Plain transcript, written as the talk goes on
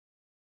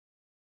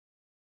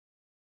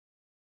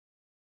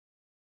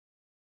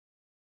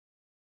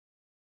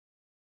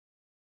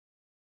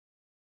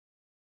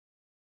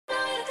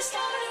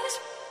Somebody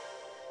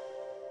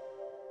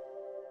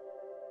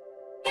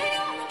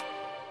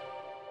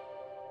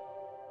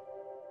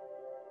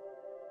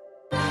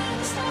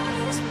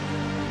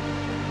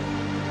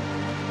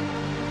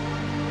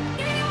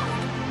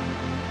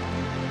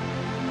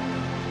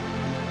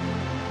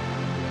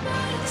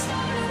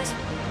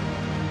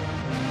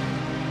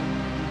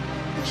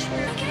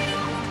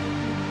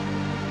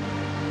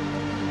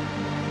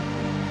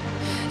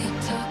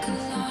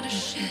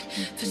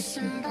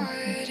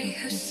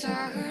who's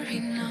sorry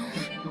now.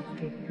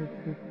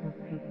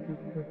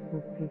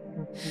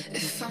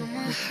 If I'm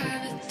a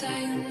habit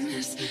that you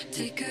miss,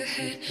 take a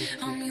hit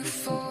on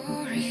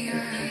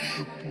euphoria.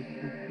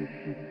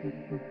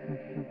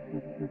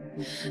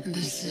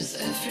 This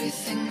is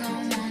everything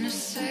I wanna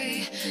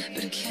say,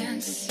 but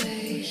can't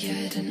say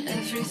yet. And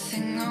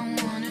everything I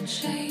wanna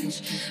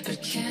change,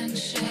 but can't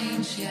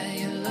change. Yeah,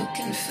 you're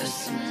looking for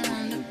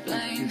someone to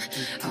blame.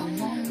 I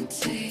won't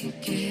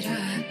take it.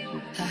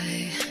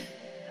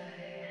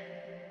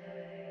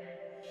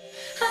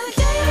 I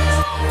gave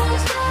you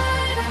almost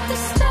right at the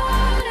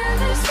start of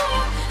this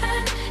war,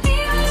 and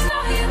even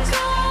though you're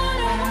gone,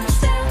 I'm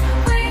still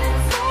waiting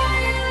for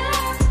your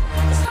love.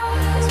 As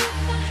hard as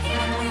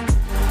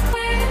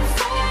waiting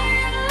for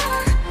your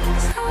love.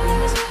 As hard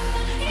as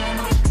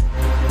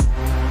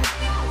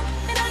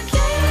and I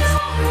gave you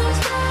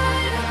almost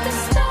right at the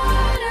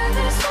start of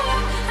this war,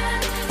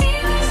 and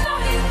even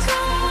though you're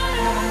gone,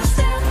 I'm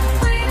still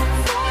waiting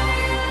for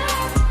your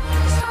love.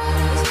 As hard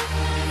as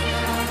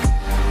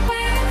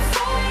waiting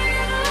for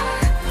your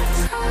love.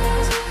 As hard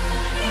as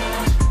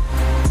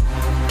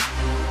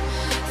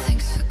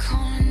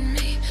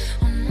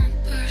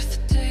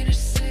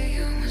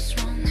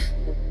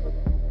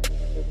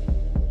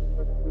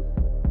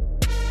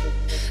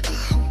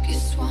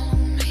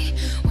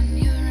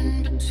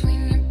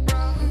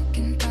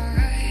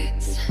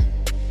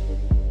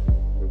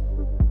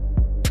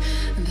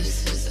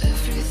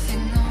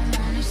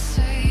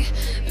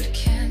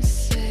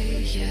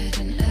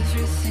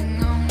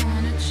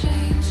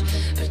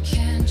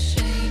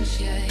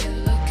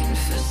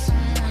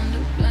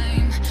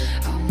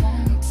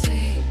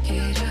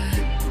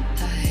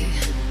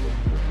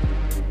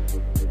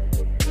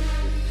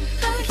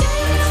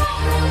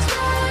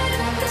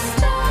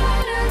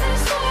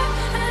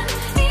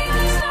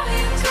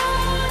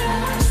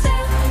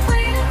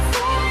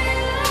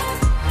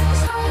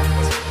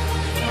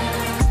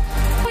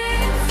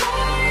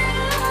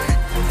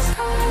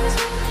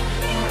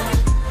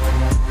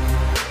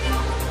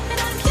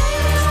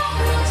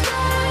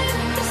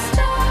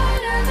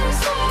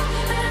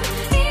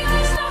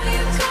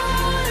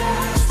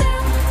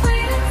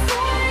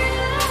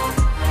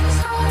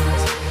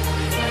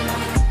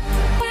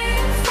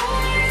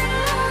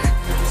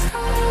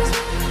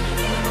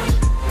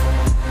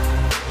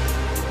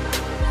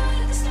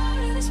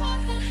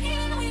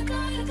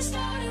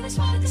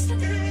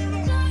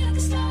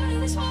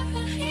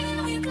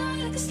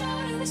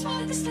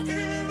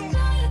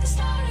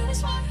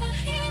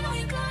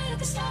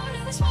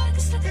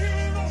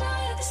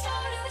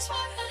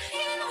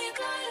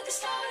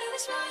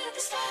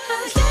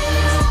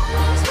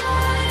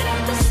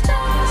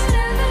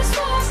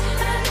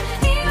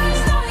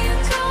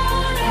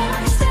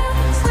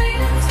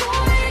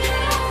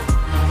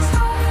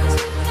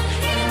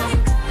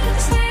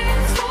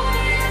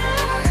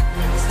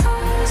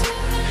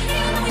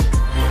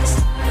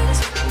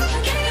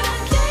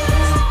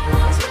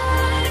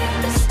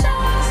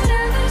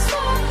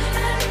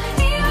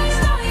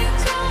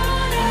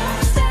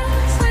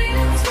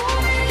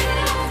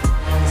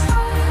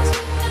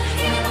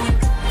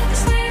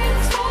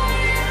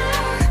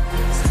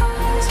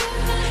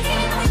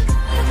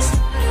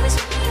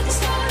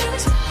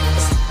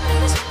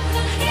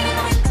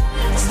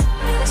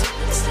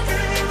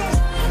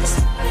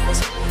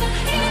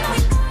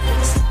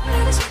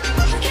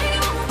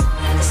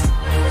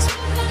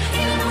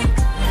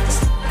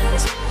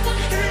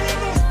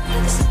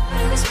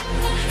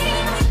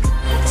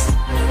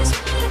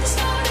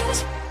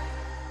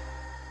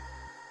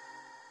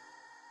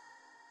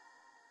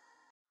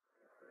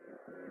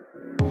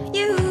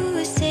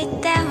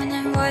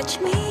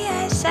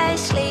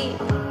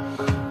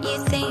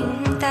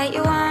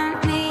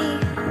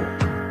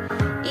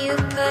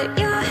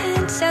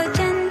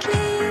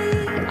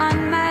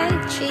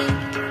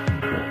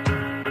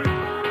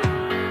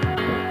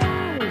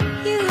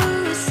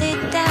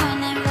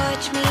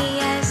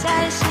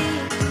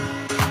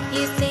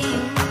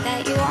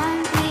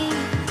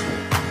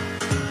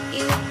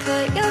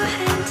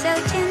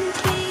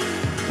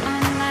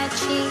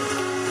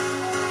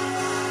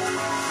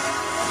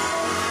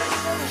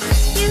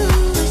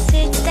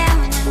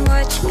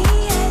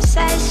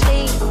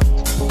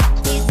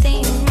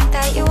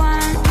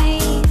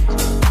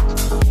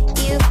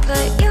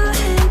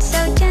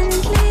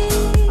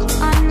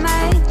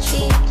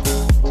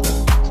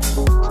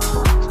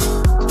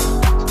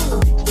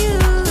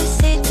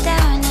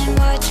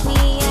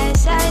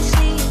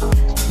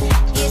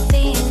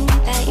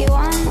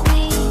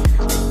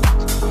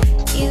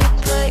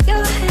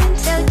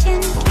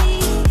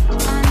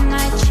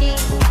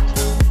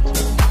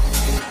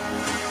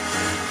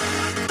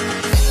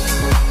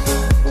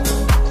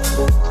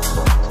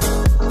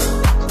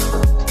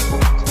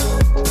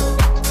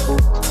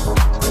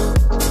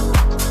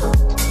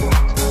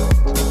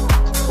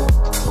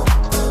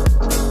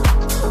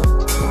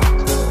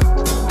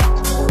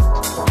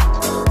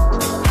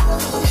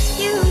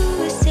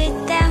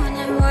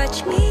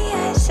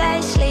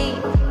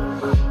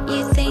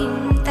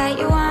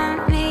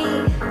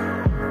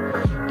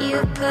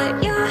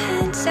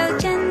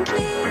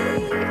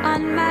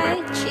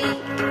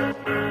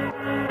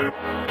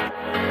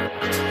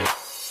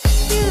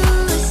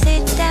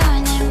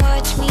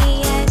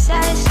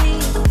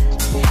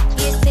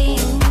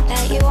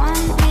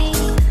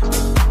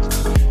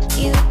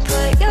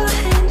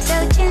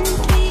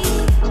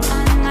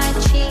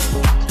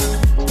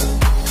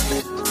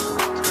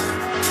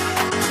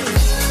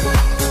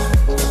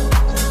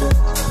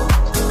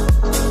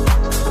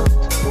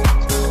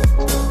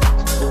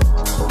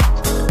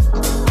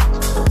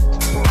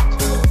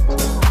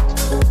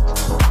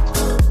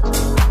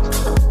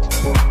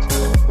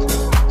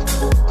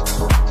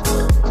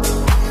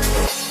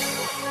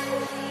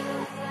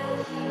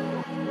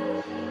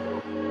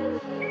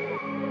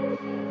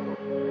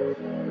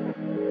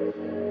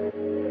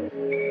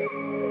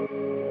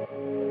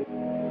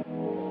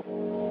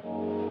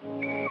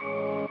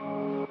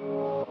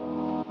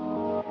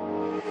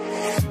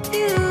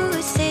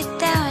you sit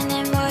down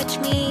and watch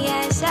me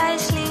as I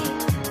sleep.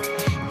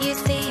 You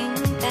think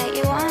that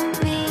you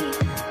want me.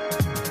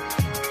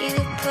 You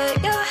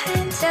put your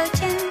hand so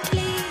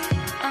gently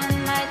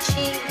on my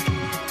cheek.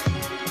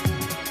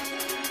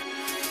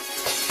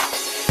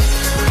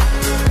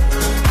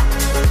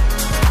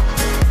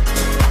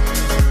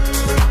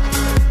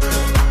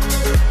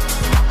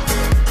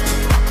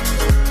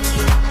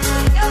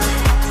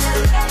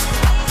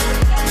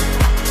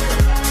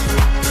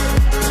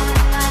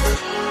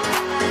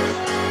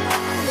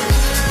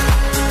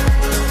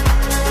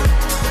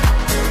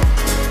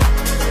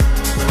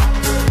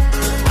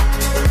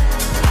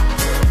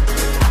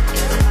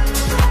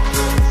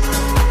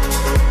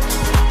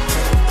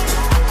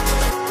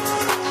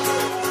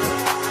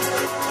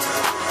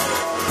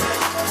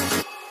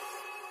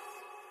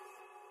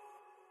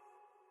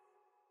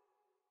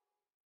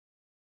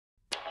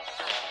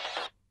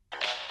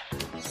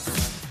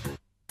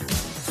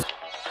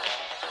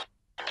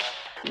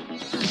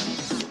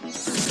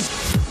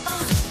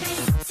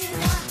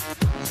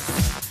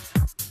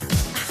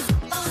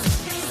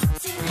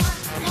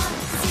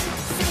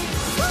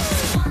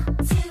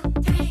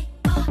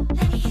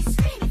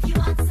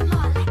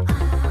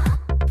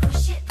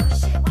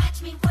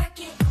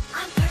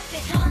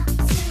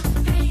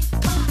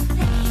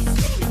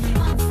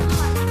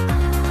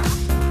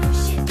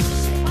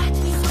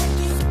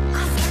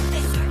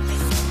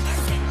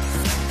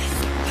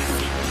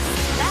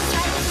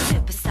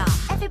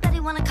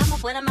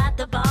 When I'm at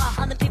the bar,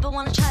 other people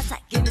wanna try, it's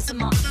like, give me some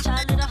more.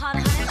 Try a little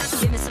harder,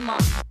 honey, give me some more.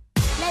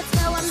 Let's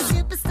go, I'm a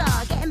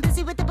superstar. Getting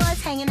busy with the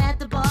boys, hanging at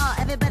the bar.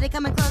 Everybody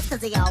coming close, cause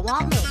they all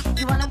want me.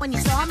 You want it when you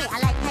saw me, I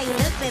like how you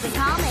look, baby,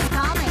 call me,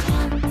 call me.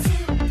 1, 2,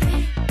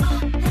 3, 4,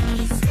 let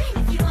me scream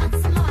if you want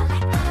some more.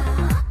 Like,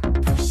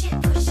 push it,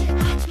 watch me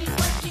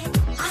work it,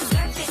 I'm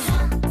perfect.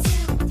 1,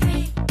 2,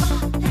 3, 4,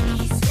 let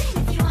me scream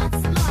if you want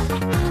some more.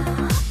 Like,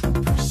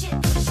 push it,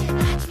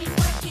 watch me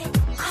work it,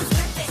 I'm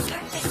perfect,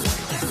 I'm perfect.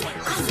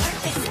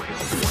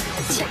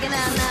 Check it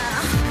out now.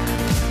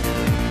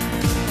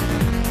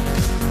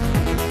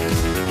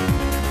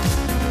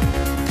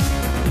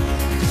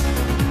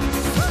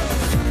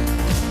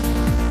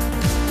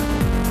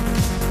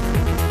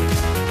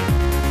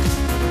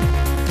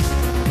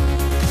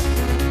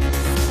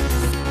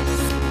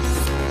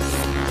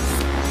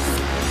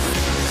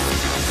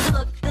 The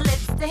look, the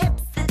lips, the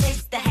hips, the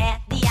taste, the hair,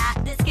 the eye,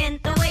 the skin,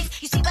 the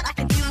waist. You see what I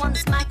can do on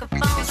this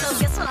microphone. So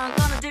guess what I'm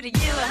gonna do to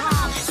you at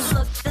home? The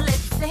look, the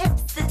lips, the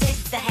hips, the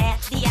taste, the hair,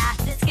 the eye,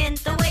 the skin,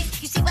 the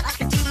waist. You see what I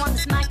can do on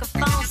this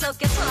microphone. So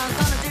guess what I'm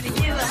gonna do to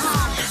you at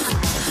home?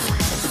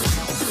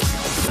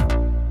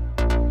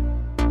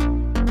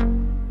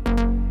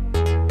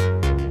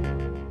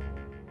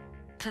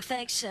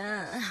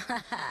 Perfection.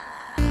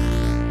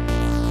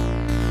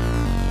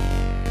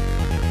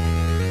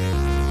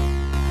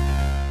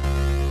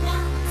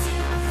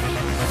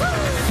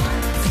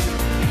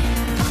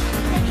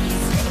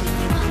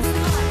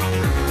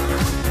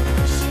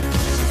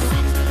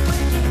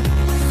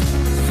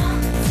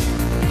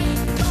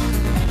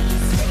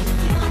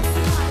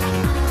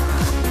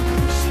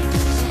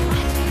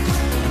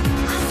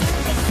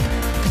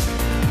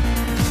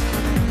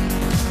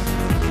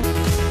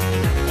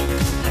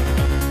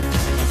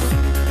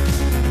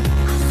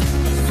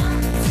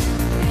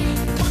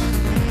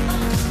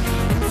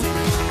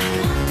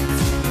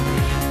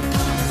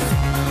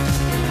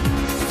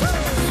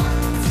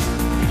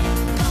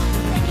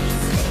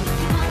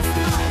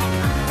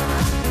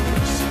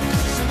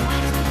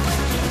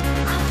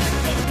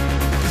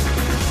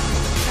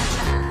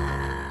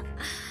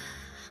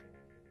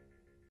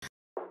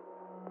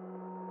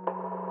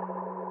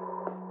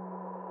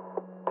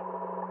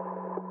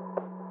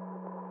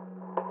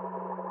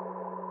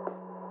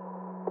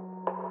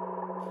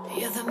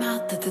 You're the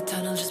mouth at the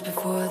tunnel just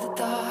before the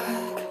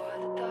dark.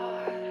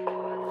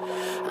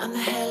 I'm the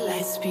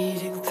headlights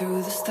speeding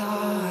through the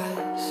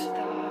stars.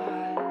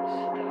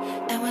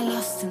 And we're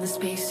lost in the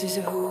spaces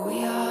of who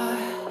we are.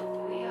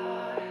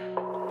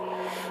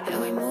 And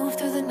we move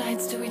through the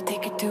nights till we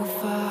take it too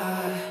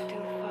far.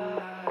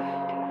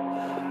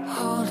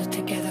 Hold it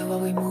together while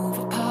we move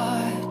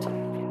apart.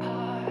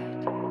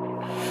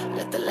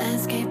 Let the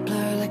landscape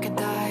blur like a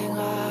dying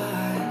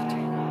art.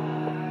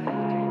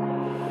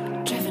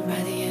 Driven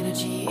by the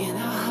energy in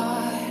our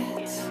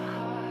hearts.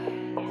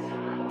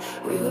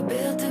 We were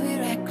built to be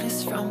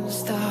reckless from the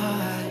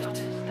start.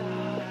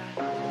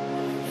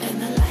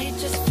 And the light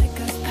just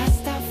flickers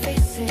past our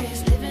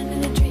faces. Living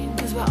in a dream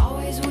cause we're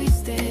always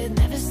wasted.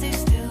 Never stay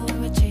still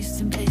when we're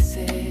chasing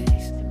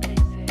places.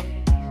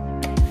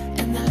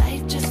 And the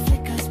light just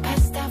flickers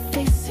past our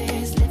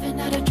faces.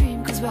 Living out a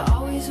dream cause we're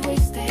always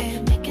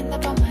wasted. Making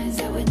up our minds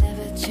that we're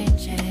never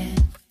changing.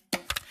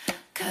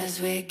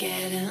 Cause we're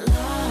getting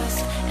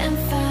lost and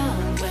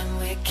found when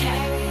we're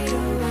carried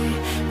away.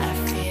 I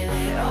feel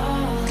it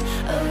all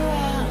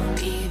around,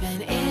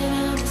 even in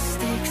our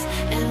mistakes.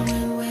 And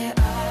when we're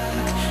up,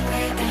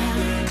 we're down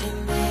in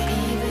the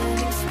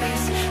evening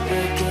space.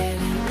 We're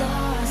getting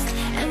lost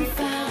and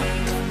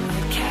found when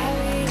we're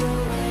carried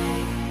away.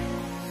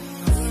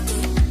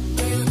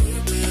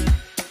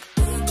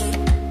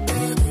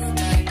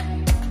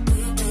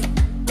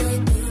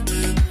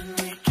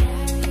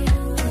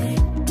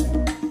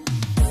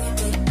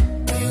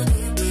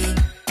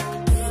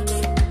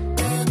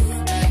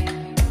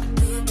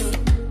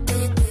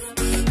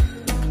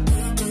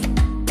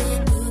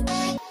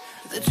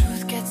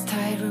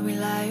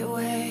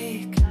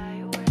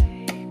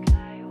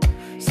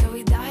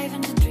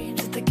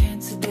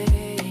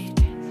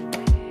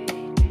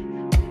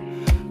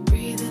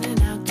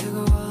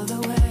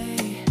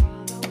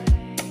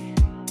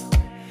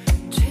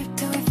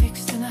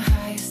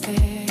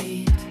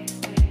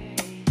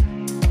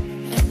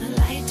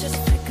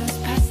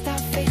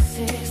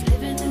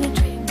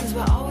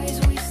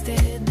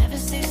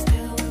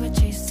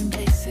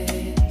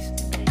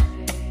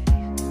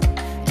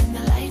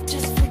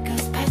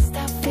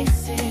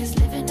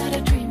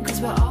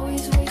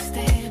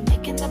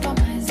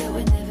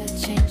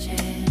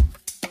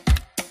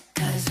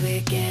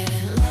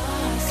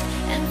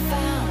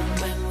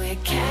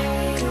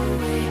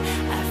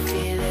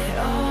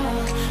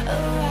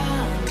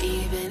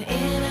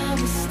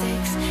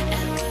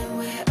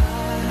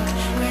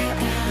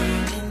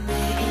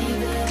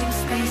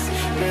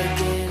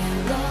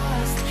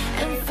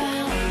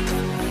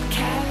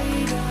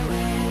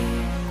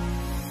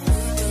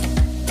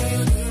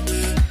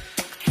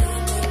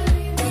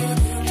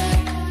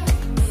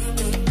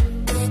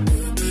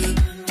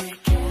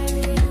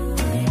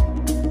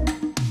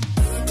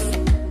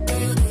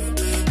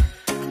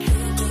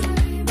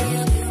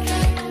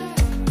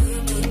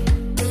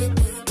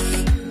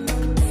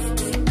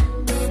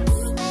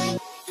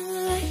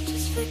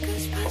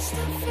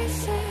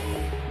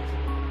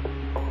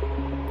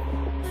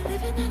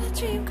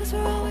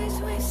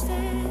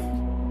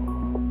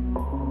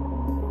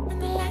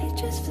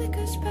 just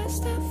flickers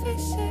past our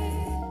faces.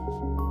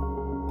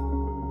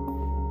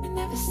 We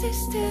never stay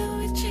still,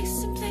 we're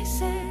chasing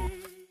places.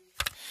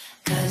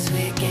 'Cause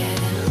we're getting